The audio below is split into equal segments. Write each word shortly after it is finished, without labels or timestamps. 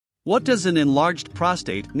What does an enlarged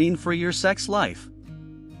prostate mean for your sex life?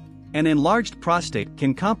 An enlarged prostate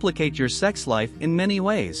can complicate your sex life in many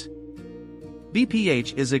ways.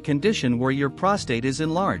 BPH is a condition where your prostate is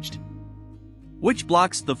enlarged, which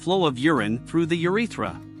blocks the flow of urine through the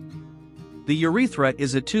urethra. The urethra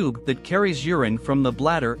is a tube that carries urine from the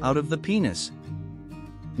bladder out of the penis.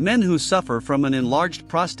 Men who suffer from an enlarged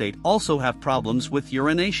prostate also have problems with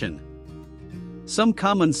urination. Some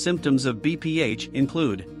common symptoms of BPH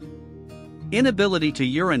include inability to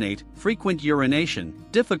urinate, frequent urination,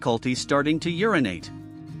 difficulty starting to urinate.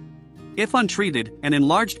 If untreated, an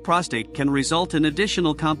enlarged prostate can result in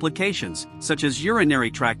additional complications, such as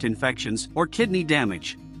urinary tract infections or kidney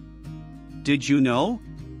damage. Did you know?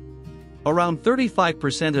 Around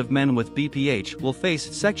 35% of men with BPH will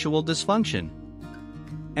face sexual dysfunction.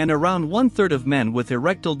 And around 1/3 of men with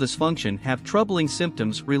erectile dysfunction have troubling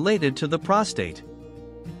symptoms related to the prostate.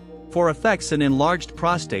 For effects an enlarged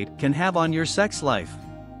prostate can have on your sex life.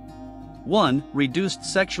 1. Reduced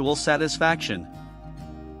sexual satisfaction.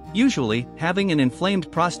 Usually, having an inflamed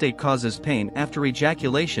prostate causes pain after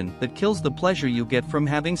ejaculation that kills the pleasure you get from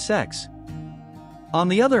having sex. On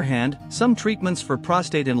the other hand, some treatments for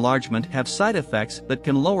prostate enlargement have side effects that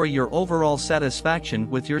can lower your overall satisfaction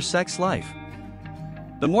with your sex life.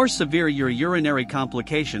 The more severe your urinary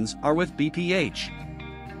complications are with BPH,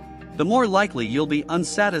 the more likely you'll be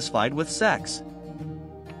unsatisfied with sex.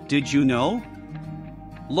 Did you know?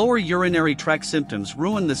 Lower urinary tract symptoms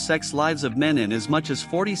ruin the sex lives of men in as much as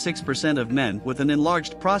 46% of men with an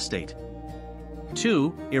enlarged prostate.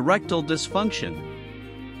 2. Erectile dysfunction.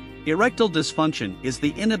 Erectile dysfunction is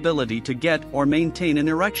the inability to get or maintain an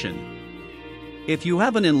erection. If you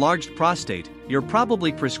have an enlarged prostate, you're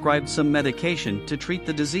probably prescribed some medication to treat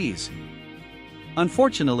the disease.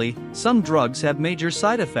 Unfortunately, some drugs have major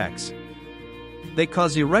side effects. They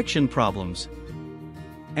cause erection problems.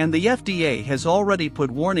 And the FDA has already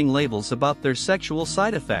put warning labels about their sexual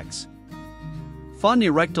side effects. Fun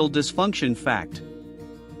erectile dysfunction fact: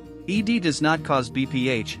 ED does not cause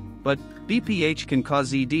BPH, but BPH can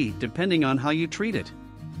cause ED depending on how you treat it.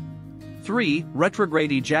 3.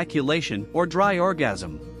 Retrograde ejaculation or dry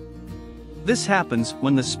orgasm. This happens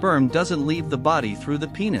when the sperm doesn't leave the body through the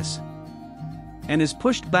penis and is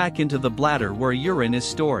pushed back into the bladder where urine is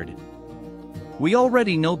stored. We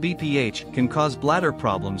already know BPH can cause bladder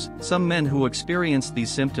problems. Some men who experience these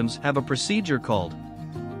symptoms have a procedure called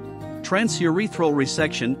transurethral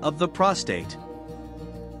resection of the prostate.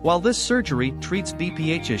 While this surgery treats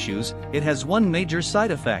BPH issues, it has one major side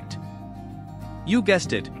effect. You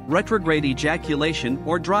guessed it, retrograde ejaculation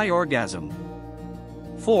or dry orgasm.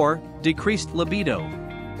 4. Decreased libido.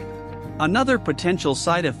 Another potential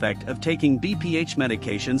side effect of taking BPH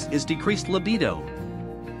medications is decreased libido.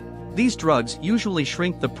 These drugs usually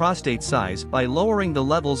shrink the prostate size by lowering the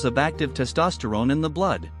levels of active testosterone in the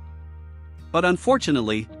blood. But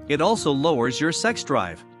unfortunately, it also lowers your sex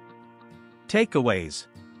drive. Takeaways: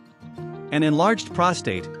 an enlarged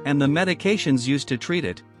prostate, and the medications used to treat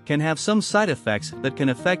it, can have some side effects that can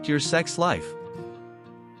affect your sex life.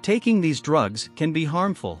 Taking these drugs can be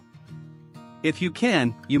harmful. If you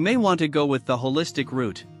can, you may want to go with the holistic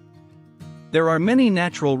route. There are many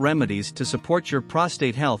natural remedies to support your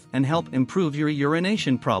prostate health and help improve your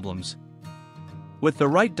urination problems. With the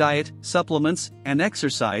right diet, supplements, and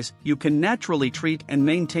exercise, you can naturally treat and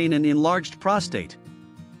maintain an enlarged prostate.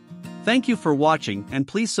 Thank you for watching, and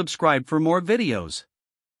please subscribe for more videos.